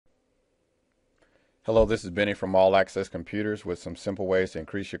Hello, this is Benny from All Access Computers with some simple ways to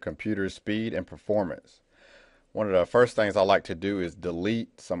increase your computer's speed and performance. One of the first things I like to do is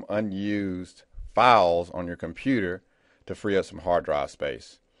delete some unused files on your computer to free up some hard drive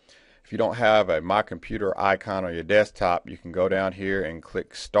space. If you don't have a My Computer icon on your desktop, you can go down here and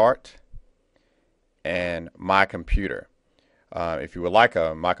click Start and My Computer. If you would like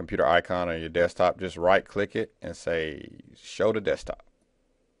a My Computer icon on your desktop, just right click it and say Show to Desktop.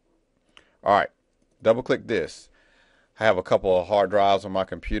 Alright. Double click this. I have a couple of hard drives on my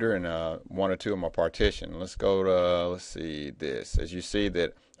computer and one or two on my partition. Let's go to, let's see this. As you see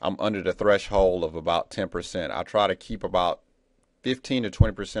that I'm under the threshold of about 10%. I try to keep about 15 to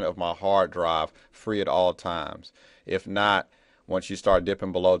 20% of my hard drive free at all times. If not, once you start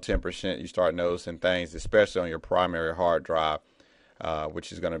dipping below 10%, you start noticing things, especially on your primary hard drive,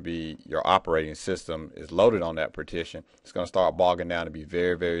 which is going to be your operating system is loaded on that partition. It's going to start bogging down and be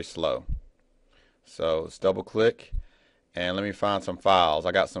very, very slow. So let's double click and let me find some files.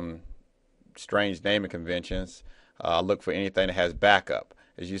 I got some strange naming conventions. Look for anything that has backup.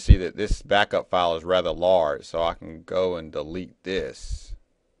 As you see that this backup file is rather large, so I can go and delete this.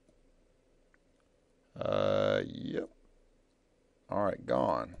 Yep. Alright,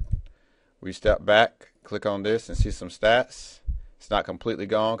 gone. We step back, click on this and see some stats. It's not completely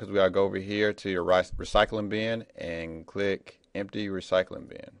gone because we gotta go over here to your recycling bin and click empty recycling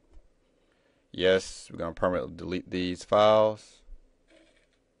bin. Yes, we're going to permanently delete these files.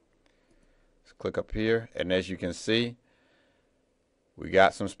 Let's click up here, and as you can see, we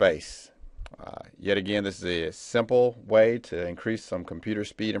got some space. Yet again, this is a simple way to increase some computer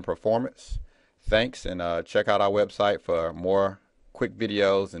speed and performance. Thanks, and check out our website for more quick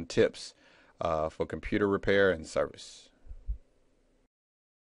videos and tips for computer repair and service.